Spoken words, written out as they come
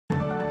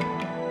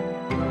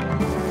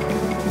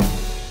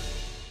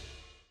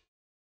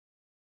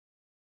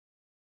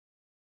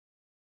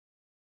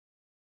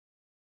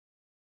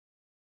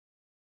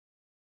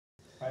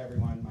Hi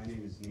everyone, my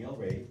name is Neil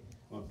Ray.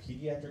 I'm a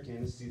pediatric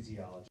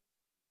anesthesiologist,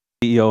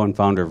 CEO and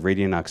founder of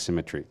Raydiant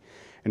Oximetry.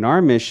 And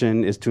our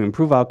mission is to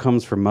improve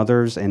outcomes for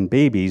mothers and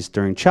babies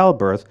during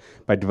childbirth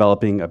by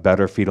developing a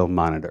better fetal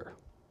monitor.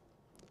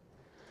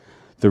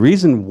 The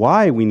reason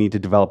why we need to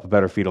develop a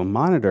better fetal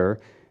monitor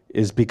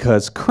is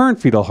because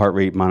current fetal heart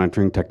rate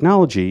monitoring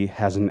technology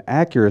has an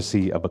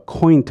accuracy of a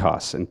coin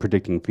toss in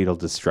predicting fetal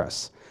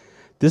distress.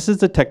 This is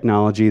the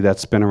technology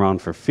that's been around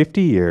for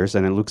 50 years,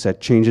 and it looks at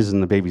changes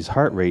in the baby's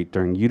heart rate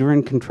during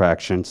uterine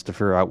contractions to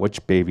figure out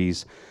which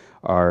babies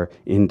are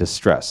in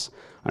distress.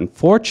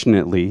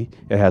 Unfortunately,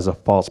 it has a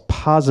false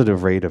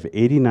positive rate of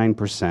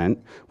 89%,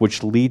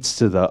 which leads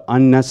to the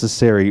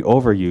unnecessary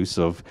overuse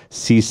of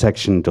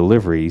C-section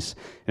deliveries.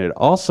 And it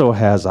also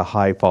has a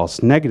high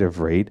false negative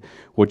rate,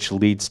 which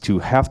leads to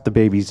half the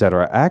babies that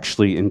are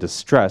actually in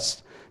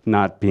distress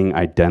not being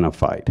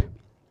identified.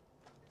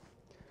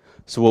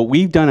 So what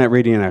we've done at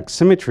Raydiant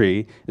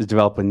Oximetry is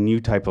develop a new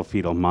type of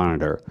fetal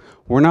monitor.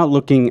 We're not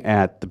looking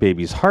at the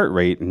baby's heart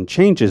rate and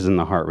changes in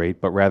the heart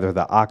rate, but rather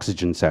the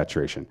oxygen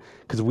saturation.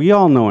 Because we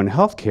all know in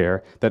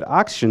healthcare that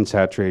oxygen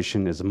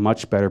saturation is a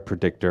much better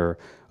predictor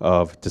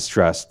of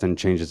distress than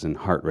changes in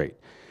heart rate.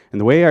 And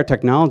the way our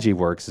technology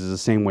works is the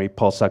same way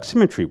pulse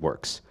oximetry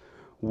works.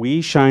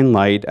 We shine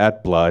light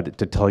at blood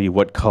to tell you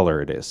what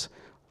color it is.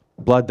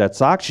 Blood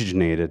that's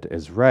oxygenated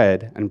is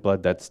red, and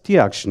blood that's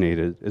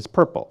deoxygenated is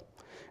purple.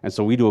 And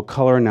so we do a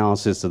color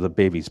analysis of the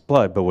baby's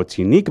blood, but what's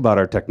unique about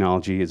our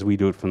technology is we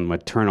do it from the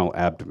maternal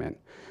abdomen.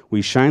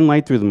 We shine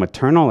light through the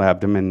maternal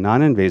abdomen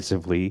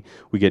non-invasively.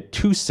 We get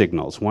two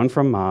signals, one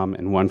from mom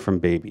and one from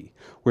baby.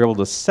 We're able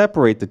to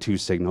separate the two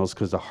signals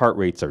because the heart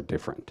rates are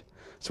different.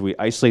 So we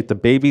isolate the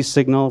baby's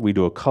signal, we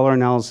do a color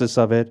analysis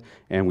of it,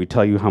 and we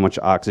tell you how much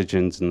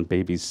oxygen's in the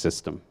baby's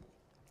system.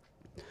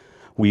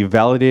 We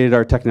validated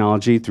our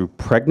technology through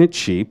pregnant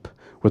sheep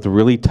with a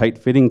really tight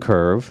fitting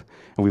curve,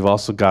 and we've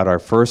also got our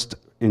first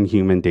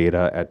in-human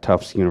data at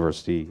Tufts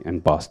University in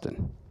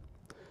Boston.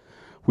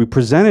 We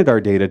presented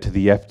our data to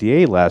the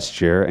FDA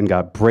last year and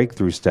got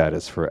breakthrough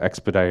status for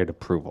expedited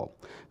approval.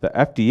 The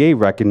FDA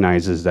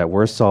recognizes that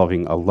we're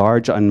solving a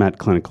large unmet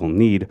clinical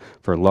need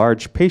for a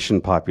large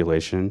patient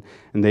population,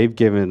 and they've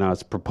given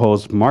us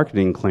proposed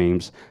marketing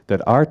claims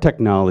that our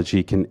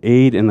technology can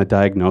aid in the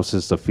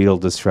diagnosis of fetal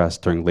distress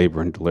during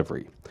labor and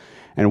delivery.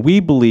 And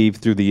we believe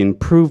through the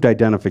improved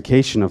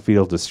identification of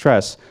fetal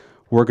distress,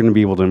 we're going to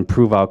be able to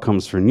improve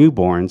outcomes for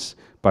newborns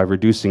by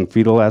reducing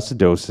fetal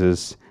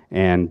acidosis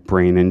and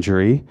brain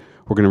injury.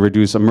 We're going to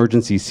reduce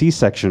emergency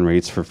C-section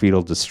rates for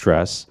fetal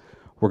distress.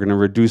 We're going to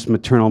reduce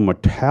maternal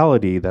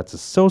mortality that's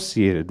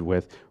associated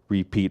with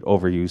repeat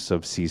overuse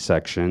of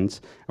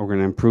C-sections. And we're going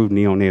to improve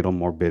neonatal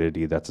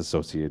morbidity that's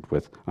associated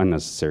with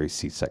unnecessary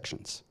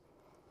C-sections.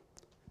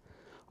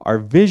 Our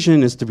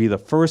vision is to be the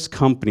first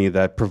company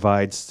that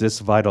provides this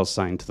vital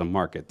sign to the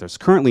market. There's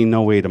currently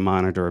no way to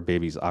monitor a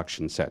baby's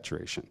oxygen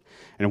saturation,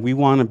 and we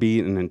want to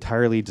be an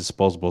entirely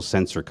disposable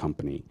sensor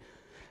company.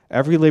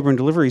 Every labor and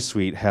delivery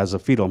suite has a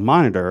fetal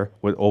monitor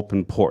with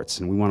open ports,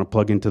 and we want to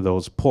plug into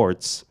those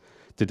ports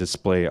to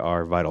display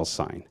our vital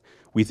sign.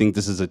 We think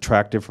this is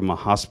attractive from a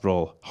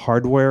hospital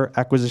hardware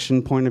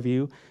acquisition point of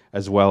view,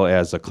 as well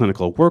as a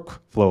clinical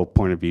workflow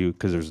point of view,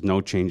 because there's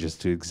no changes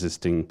to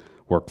existing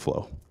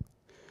workflow.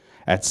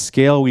 At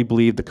scale, we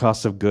believe the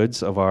cost of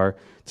goods of our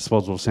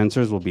disposable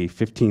sensors will be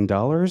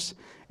 $15,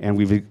 and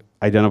we've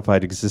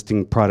identified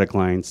existing product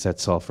lines that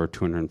sell for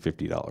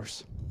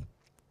 $250.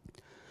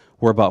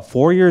 We're about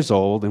 4 years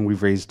old, and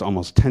we've raised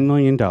almost $10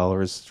 million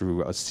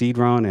through a seed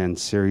round and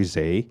Series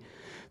A.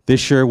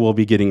 This year, we'll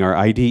be getting our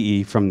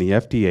IDE from the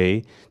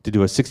FDA to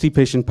do a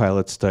 60-patient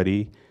pilot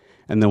study,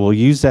 and then we'll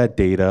use that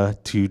data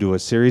to do a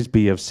Series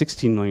B of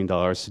 $16 million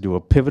to do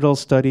a pivotal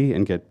study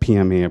and get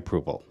PMA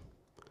approval.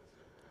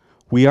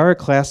 We are a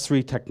Class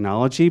 3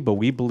 technology, but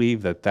we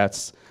believe that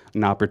that's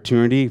an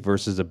opportunity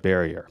versus a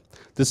barrier.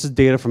 This is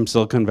data from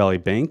Silicon Valley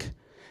Bank,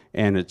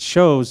 and it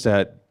shows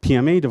that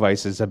PMA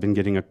devices have been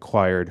getting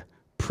acquired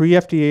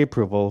pre-FDA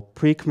approval,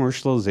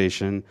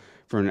 pre-commercialization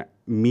for a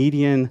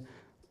median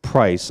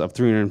price of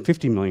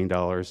 $350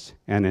 million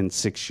and in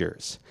 6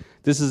 years.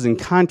 This is in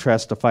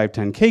contrast to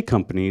 510K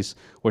companies,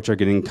 which are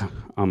getting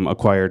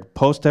acquired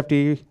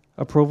post-FDA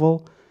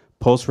approval,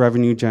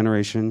 post-revenue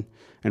generation,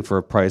 and for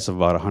a price of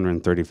about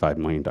 $135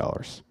 million.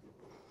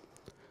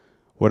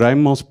 What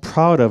I'm most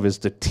proud of is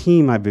the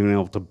team I've been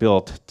able to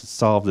build to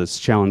solve this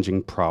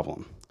challenging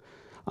problem.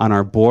 On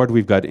our board,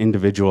 we've got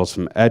individuals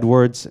from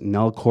Edwards,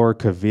 Nellcor,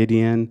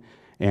 Covidien,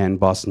 and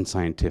Boston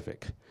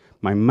Scientific.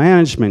 My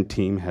management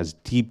team has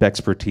deep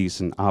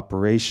expertise in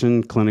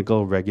operation,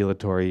 clinical,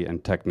 regulatory,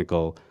 and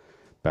technical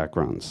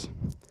backgrounds.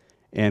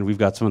 And we've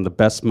got some of the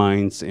best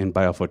minds in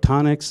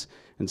biophotonics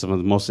and some of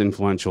the most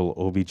influential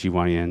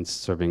OBGYNs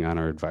serving on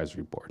our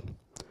advisory board.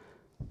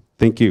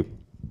 Thank you.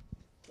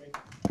 Great.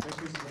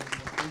 Thank you.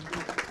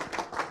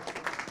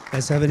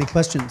 Guys have any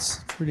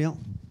questions for Neil?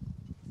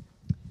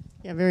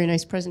 Yeah, very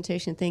nice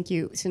presentation. Thank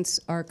you.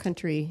 Since our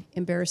country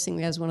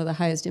embarrassingly has one of the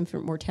highest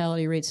infant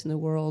mortality rates in the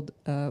world,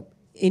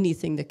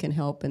 anything that can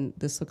help, and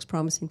this looks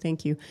promising.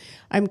 Thank you.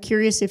 I'm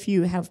curious if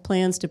you have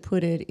plans to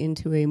put it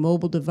into a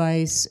mobile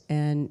device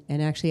and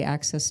actually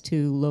access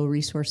to low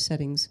resource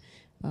settings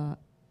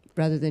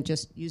rather than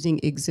just using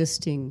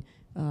existing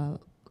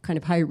kind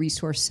of high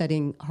resource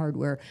setting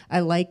hardware.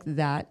 I like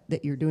that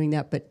you're doing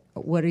that, but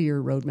what are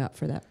your roadmap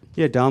for that?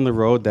 Yeah, down the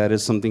road, that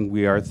is something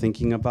we are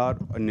thinking about.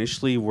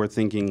 Initially, we're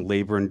thinking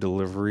labor and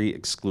delivery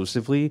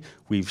exclusively.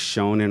 We've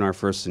shown in our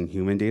first in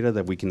human data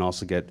that we can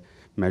also get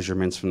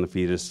measurements from the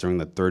fetus during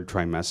the 3rd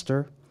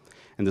trimester.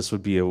 And this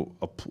would be a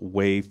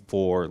way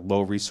for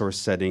low resource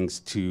settings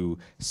to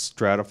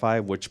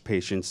stratify which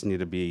patients need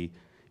to be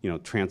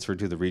transferred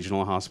to the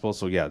regional hospital.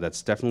 So yeah,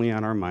 that's definitely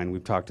on our mind.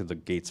 We've talked to the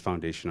Gates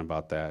Foundation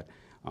about that,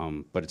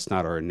 but it's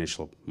not our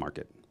initial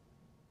market.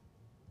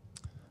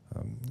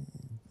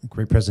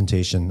 Great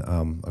presentation.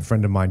 A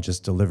friend of mine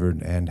just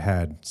delivered and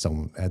had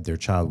their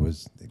child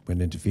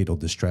went into fetal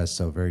distress,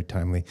 so very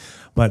timely.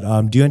 But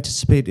do you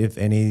anticipate if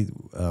any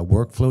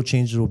workflow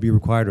changes will be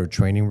required or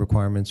training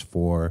requirements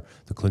for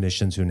the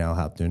clinicians who now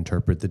have to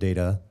interpret the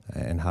data?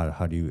 And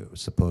how do you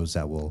suppose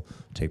that will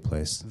take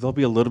place? There'll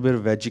be a little bit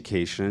of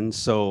education.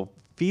 So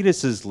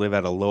fetuses live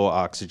at a low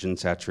oxygen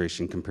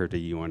saturation compared to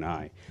you and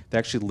I. They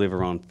actually live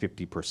around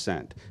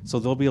 50%. So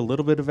there'll be a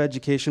little bit of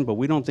education, but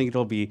we don't think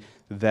it'll be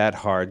that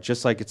hard.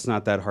 Just like it's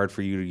not that hard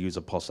for you to use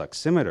a pulse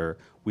oximeter,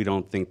 we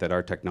don't think that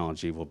our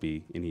technology will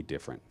be any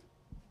different.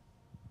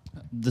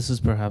 This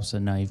is perhaps a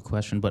naive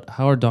question, but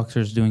how are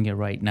doctors doing it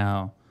right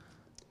now?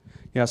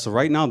 Yeah, so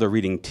right now they're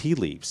reading tea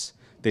leaves.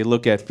 They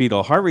look at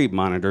fetal heart rate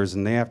monitors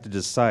and they have to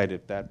decide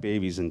if that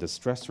baby's in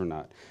distress or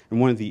not.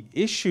 And one of the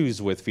issues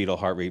with fetal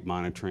heart rate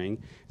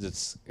monitoring is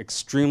it's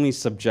extremely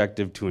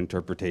subjective to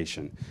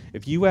interpretation.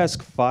 If you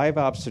ask 5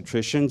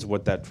 obstetricians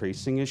what that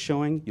tracing is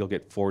showing, you'll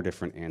get 4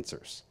 different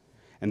answers.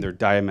 And they're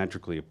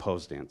diametrically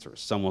opposed answers.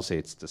 Some will say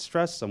it's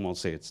distress, some will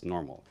say it's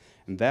normal.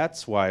 And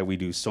that's why we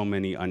do so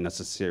many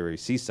unnecessary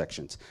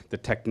C-sections. The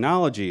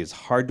technology is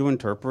hard to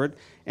interpret,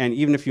 and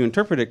even if you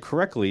interpret it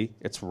correctly,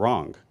 it's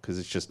wrong, because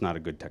it's just not a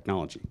good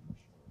technology.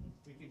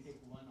 We can take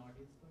one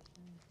audience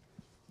question.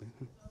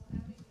 So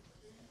having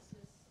experienced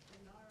this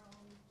in our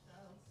own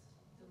child's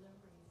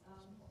delivery,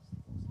 how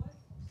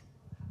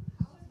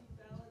have you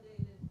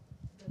validated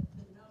the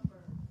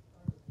number?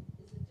 Or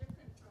is it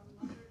different from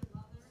mother to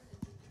mother? Is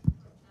it different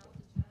from child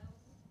to child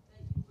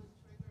that you would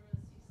trigger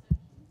a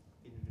C-section?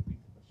 Can you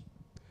repeat the question?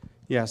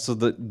 Yeah, so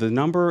the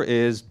number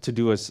is to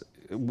do is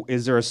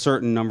there a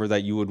certain number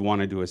that you would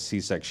want to do a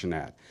C-section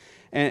at?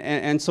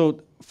 And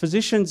so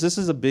physicians, this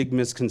is a big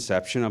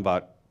misconception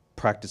about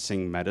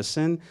practicing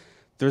medicine.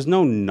 There's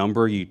no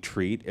number you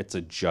treat, it's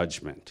a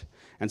judgment.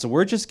 And so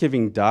we're just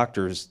giving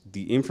doctors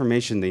the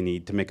information they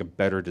need to make a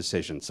better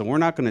decision. So we're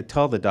not going to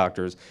tell the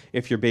doctors,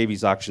 if your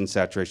baby's oxygen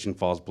saturation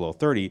falls below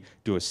 30,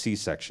 do a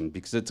C-section,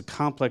 because it's a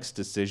complex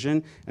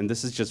decision, and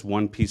this is just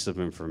one piece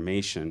of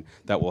information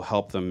that will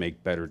help them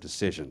make better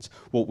decisions.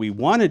 What we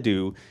want to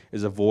do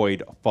is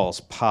avoid false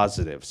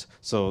positives.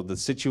 So the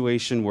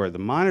situation where the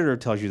monitor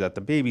tells you that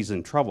the baby's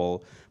in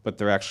trouble, but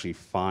they're actually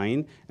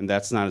fine, and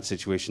that's not a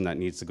situation that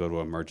needs to go to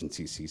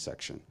emergency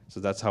C-section. So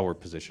that's how we're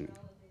positioning.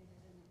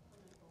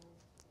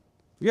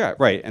 Yeah,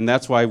 right, and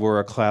that's why we're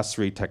a class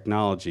 3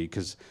 technology,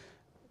 because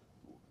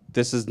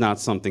this is not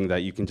something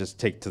that you can just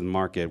take to the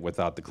market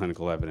without the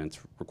clinical evidence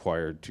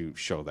required to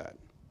show that.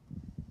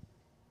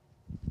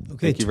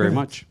 Okay, Thank you very terrific.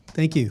 much.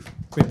 Thank you.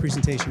 Great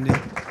presentation, Nick.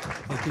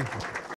 Thank you.